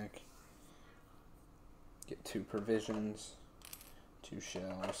that back. Get 2 provisions, 2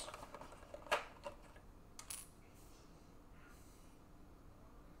 shells.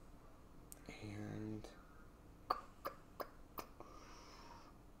 And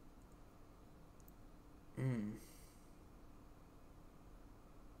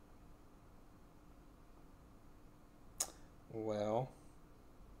well,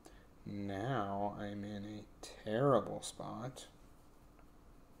 now I'm in a terrible spot.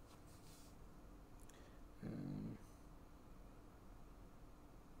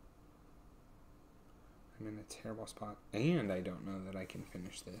 I'm in a terrible spot, and I don't know that I can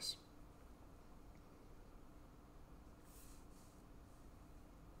finish this.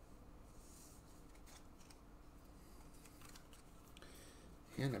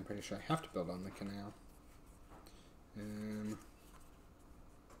 And I'm pretty sure I have to build on the canal.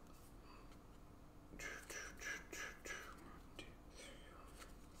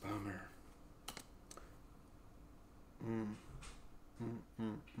 Bummer.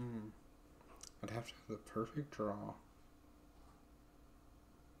 I'd have to have the perfect draw.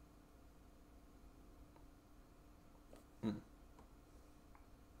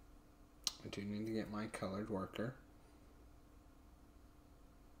 I do need to get my colored worker.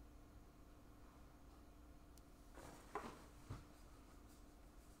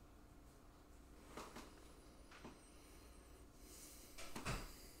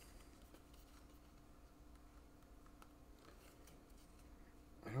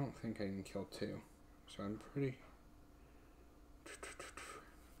 I don't think I can kill 2, so I'm pretty...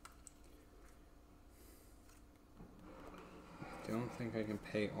 don't think I can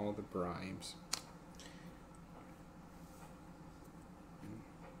pay all the bribes.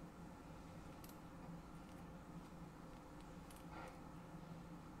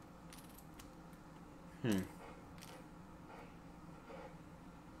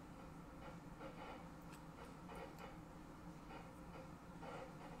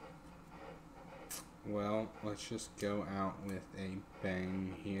 Well, let's just go out with a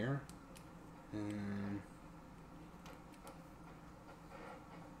bang here.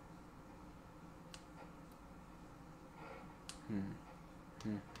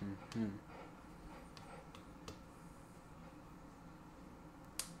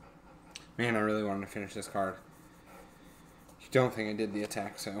 Man, I really wanted to finish this card. I don't think I did the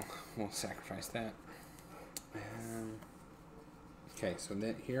attack, so we'll sacrifice that. Okay, so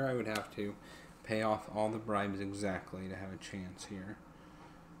that here I would have to pay off all the bribes exactly to have a chance here.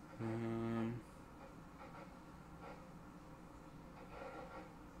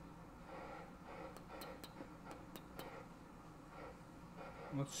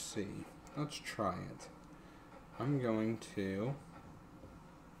 Let's see. Let's try it. I'm going to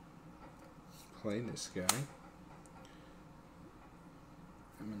play this guy.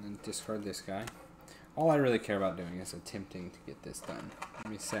 I'm going to discard this guy. All I really care about doing is attempting to get this done. I'd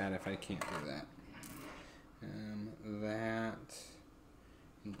be sad if I can't do that. That,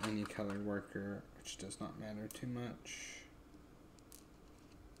 and any colored worker, which does not matter too much.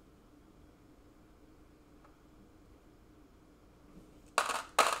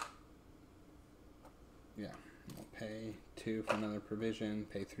 Yeah, I'll pay 2 for another provision,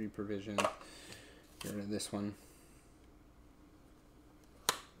 pay 3 provision, get rid of this one.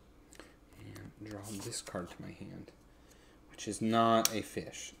 And draw this card to my hand, which which is not a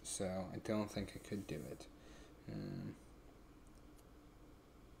fish, so I don't think I could do it.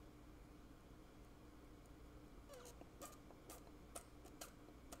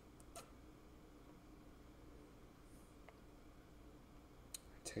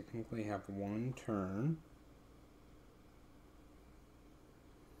 Technically have one turn.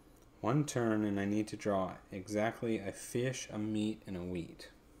 One turn, and I need to draw exactly a fish, a meat, and a wheat.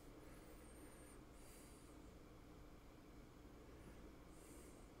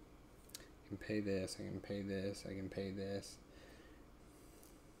 I can pay this, I can pay this, I can pay this.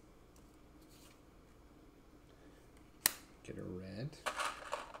 Get a red.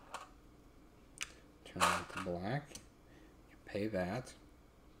 Turn that to black. Pay that.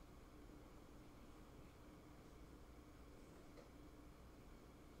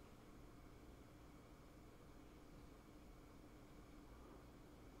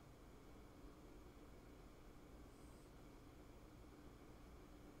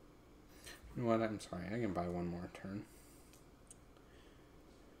 You know what? I'm sorry. I can buy one more turn.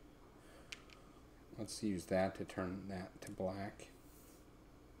 Let's use that to turn that to black.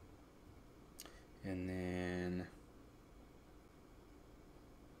 And then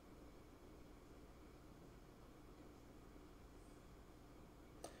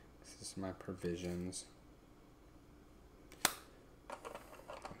this is my provisions. I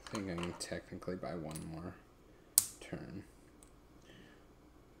think I can technically buy one more turn.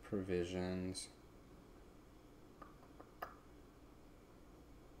 Provisions.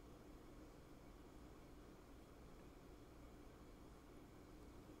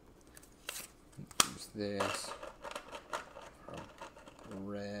 Use this for a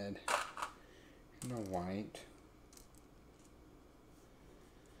red and a white.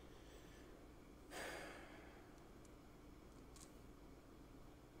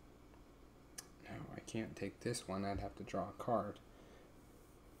 No, I can't take this one. I'd have to draw a card.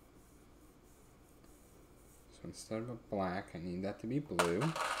 So instead of a black, I need that to be blue.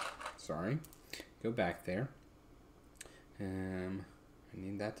 Sorry. Go back there. I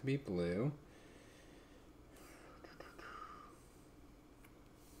need that to be blue.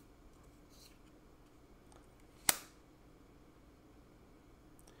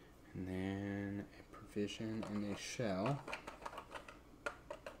 And then a provision and a shell.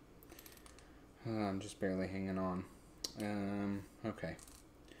 I'm just barely hanging on. Okay.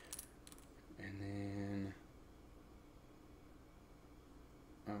 And then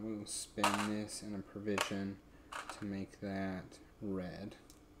I will spin this in a provision to make that red.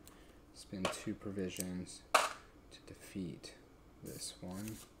 Spin 2 provisions to defeat this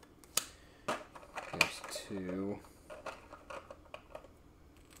one. There's 2.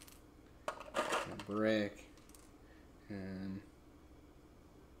 A brick.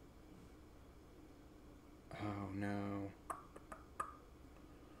 Oh no.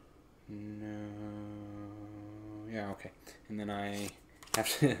 No. Yeah, okay. And then I have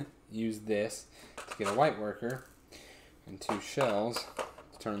to use this to get a white worker and 2 shells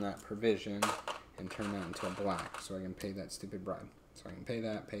to turn that provision and turn that into a black so I can pay that stupid bribe. So I can pay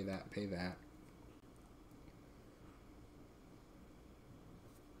that, pay that, pay that.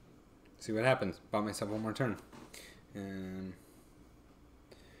 See what happens. Bought myself one more turn. And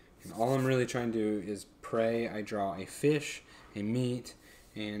all I'm really trying to do is pray I draw a fish, a meat,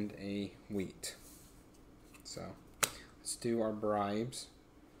 and a wheat. So let's do our bribes,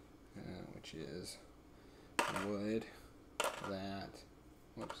 which is wood, that,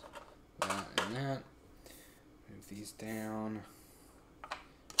 whoops, that and that. Move these down,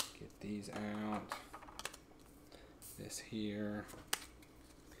 get these out, this here.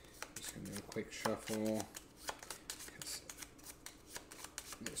 Just gonna do a quick shuffle, because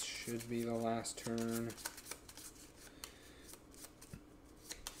this should be the last turn.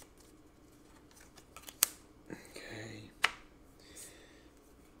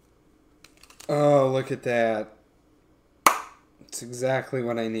 Oh, look at that. It's exactly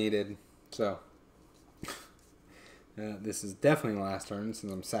what I needed. So, this is definitely the last turn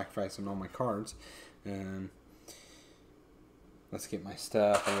since I'm sacrificing all my cards. Let's get my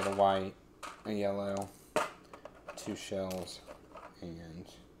stuff. I get a white, a yellow, 2 shells, and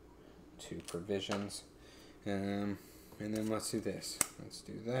 2 provisions. And then let's do this. Let's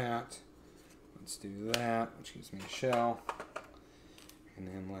do that. Let's do that, which gives me a shell. And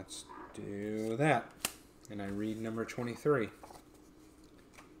then let's do that. And I read number 23.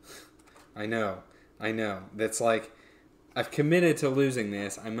 I know. That's like, I've committed to losing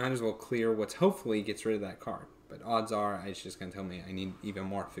this. I might as well clear what's hopefully gets rid of that card. But odds are, it's just going to tell me I need even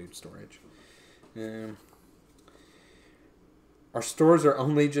more food storage. Our stores are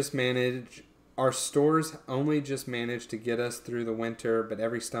only just managed Our stores only just manage to get us through the winter, but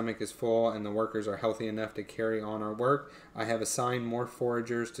every stomach is full and the workers are healthy enough to carry on our work. I have assigned more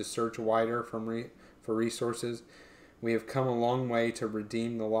foragers to search wider for resources. We have come a long way to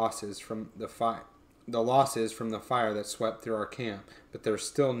redeem the losses from the fire that swept through our camp, but there's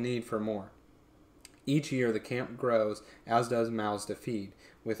still need for more. Each year the camp grows, as does mouths to feed.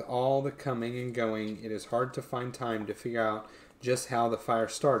 With all the coming and going, it is hard to find time to figure out just how the fire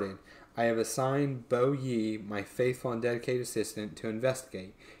started. I have assigned Bo Yi, my faithful and dedicated assistant, to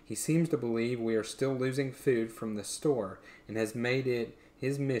investigate. He seems to believe we are still losing food from the store and has made it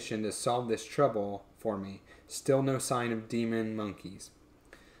his mission to solve this trouble for me. Still no sign of demon monkeys.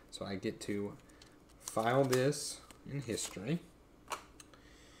 So I get to file this in history.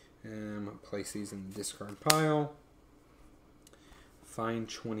 Place these in the discard pile. Find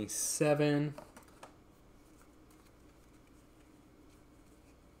 27.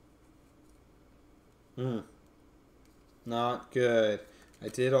 Not good. I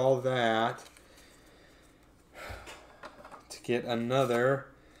did all that to get another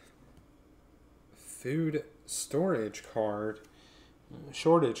food storage card,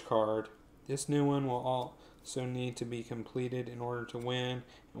 shortage card. This new one will also need to be completed in order to win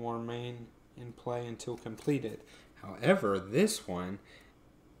and will remain in play until completed. However, this one,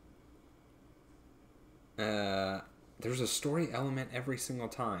 there's a story element every single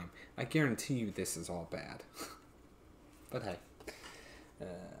time. I guarantee you this is all bad. But hey,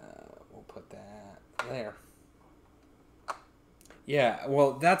 we'll put that there. Yeah,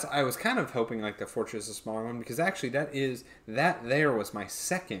 well, I was kind of hoping like the Fortress is a smaller one, because actually that there was my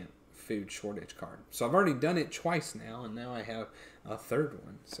second food shortage card. So I've already done it twice now, and now I have a third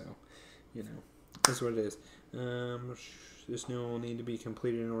one. So, you know, that's what it is. This new one will need to be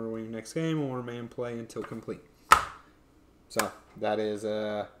completed in order to win your next game, and will remain in play until complete. So that is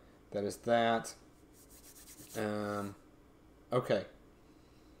that. Okay.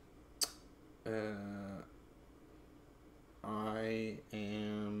 I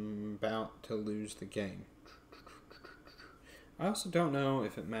am about to lose the game. I also don't know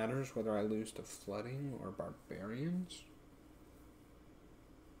if it matters whether I lose to flooding or barbarians.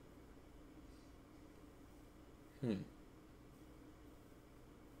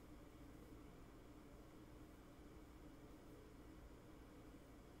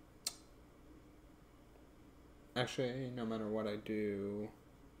 Actually, no matter what I do,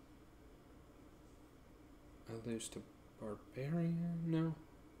 I lose to barbarian? No,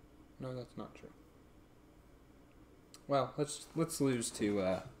 that's not true. Well, let's lose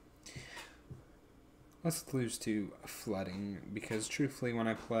to flooding, because truthfully, when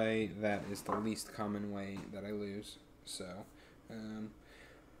I play, that is the least common way that I lose. So, I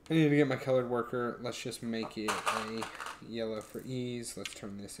need to get my colored worker. Let's just make it a yellow for ease. Let's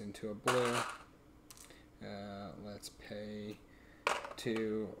turn this into a blue. Let's pay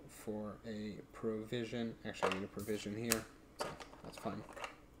 2 for a provision. Actually, I need a provision here, so that's fine.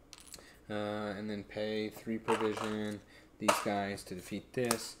 And then pay 3 provision these guys to defeat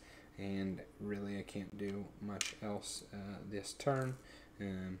this. And really, I can't do much else this turn.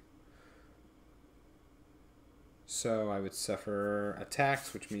 So I would suffer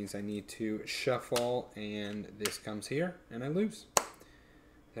attacks, which means I need to shuffle, and this comes here, and I lose.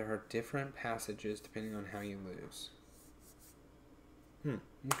 There are different passages depending on how you lose.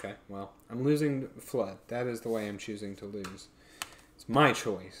 Okay, well, I'm losing flood. That is the way I'm choosing to lose. It's my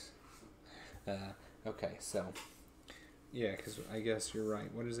choice. Okay, so, yeah, because I guess you're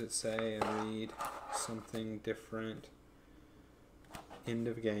right. What does it say? I read something different. End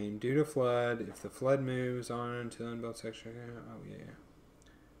of game. Due to flood, if the flood moves on until unbuilt section. Oh, yeah.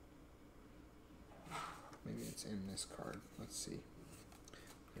 Maybe it's in this card. Let's see.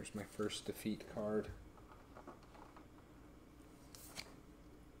 There's my first defeat card.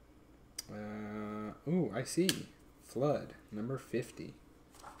 Ooh, I see. Flood, number 50.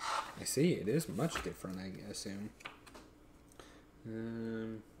 I see. It is much different, I assume.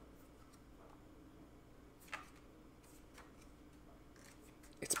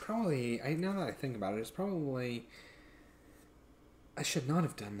 It's probably, now that I think about it, it's probably, I should not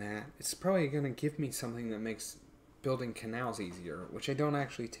have done that. It's probably going to give me something that makes building canals easier, which I don't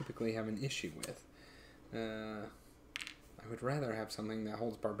actually typically have an issue with. I would rather have something that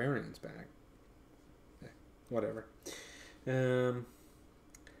holds barbarians back. Whatever.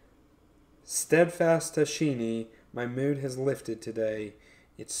 Steadfast Tashini, my mood has lifted today.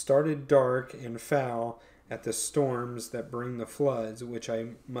 It started dark and foul at the storms that bring the floods, which I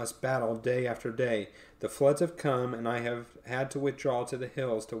must battle day after day. The floods have come, and I have had to withdraw to the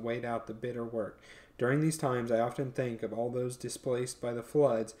hills to wait out the bitter work. During these times, I often think of all those displaced by the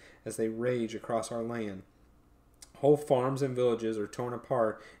floods as they rage across our land. Whole farms and villages are torn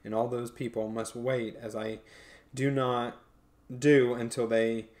apart, and all those people must wait as I do not do until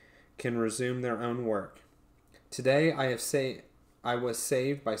they can resume their own work. Today I was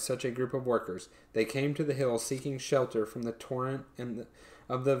saved by such a group of workers. They came to the hill seeking shelter from the torrent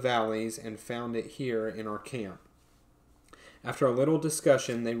of the valleys and found it here in our camp. After a little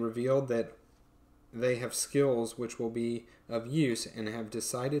discussion, they revealed that they have skills which will be of use and have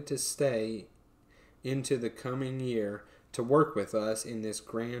decided to stay into the coming year to work with us in this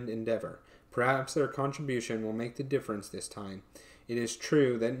grand endeavor. Perhaps their contribution will make the difference this time. It is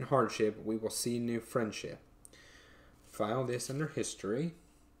true that in hardship we will see new friendship. File this under history.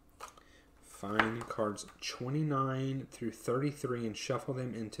 Find cards 29 through 33 and shuffle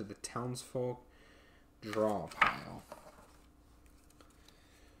them into the townsfolk draw pile.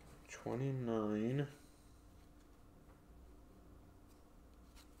 29.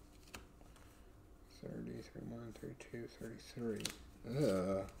 30, 31, 32, 33.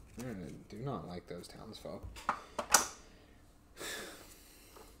 Ugh. I do not like those townsfolk.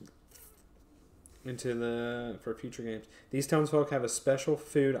 For future games. These townsfolk have a special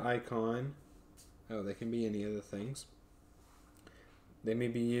food icon. Oh, they can be any of the things. They may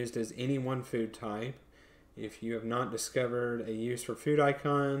be used as any one food type. If you have not discovered a use for food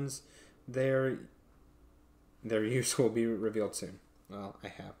icons, their use will be revealed soon. Well, I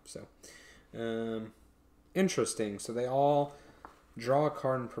have, so. Interesting. So they all draw a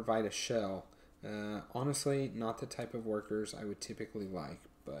card and provide a shell. Honestly, not the type of workers I would typically like,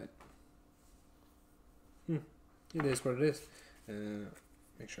 but it is what it is.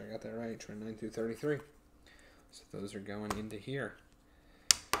 Make sure I got that right. 29 through 33. So those are going into here.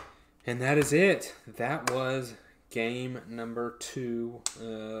 And that is it. That was game number 2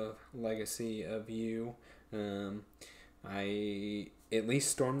 of Legacy of You. I at least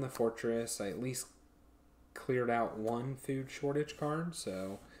stormed the fortress. I at least cleared out one food shortage card.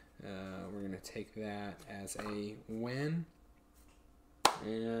 So we're going to take that as a win.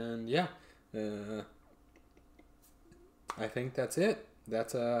 And yeah, I think that's it.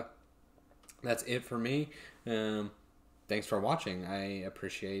 That's it for me. Thanks for watching. I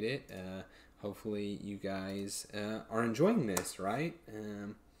appreciate it. Hopefully you guys are enjoying this, right?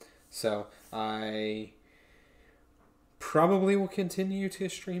 So I probably will continue to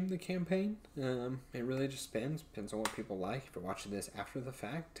stream the campaign. It really just depends on what people like. If you're watching this after the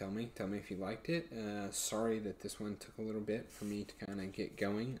fact, tell me if you liked it. Sorry that this one took a little bit for me to kind of get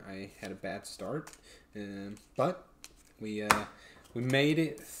going. I had a bad start, but we made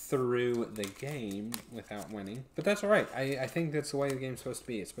it through the game without winning, but that's all right. I think that's the way the game's supposed to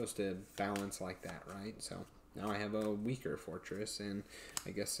be. It's supposed to balance like that, right? So now I have a weaker fortress, and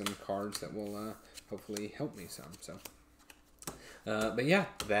I guess some cards that will hopefully help me some. So, but yeah,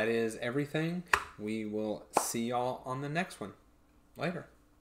 that is everything. We will see y'all on the next one. Later.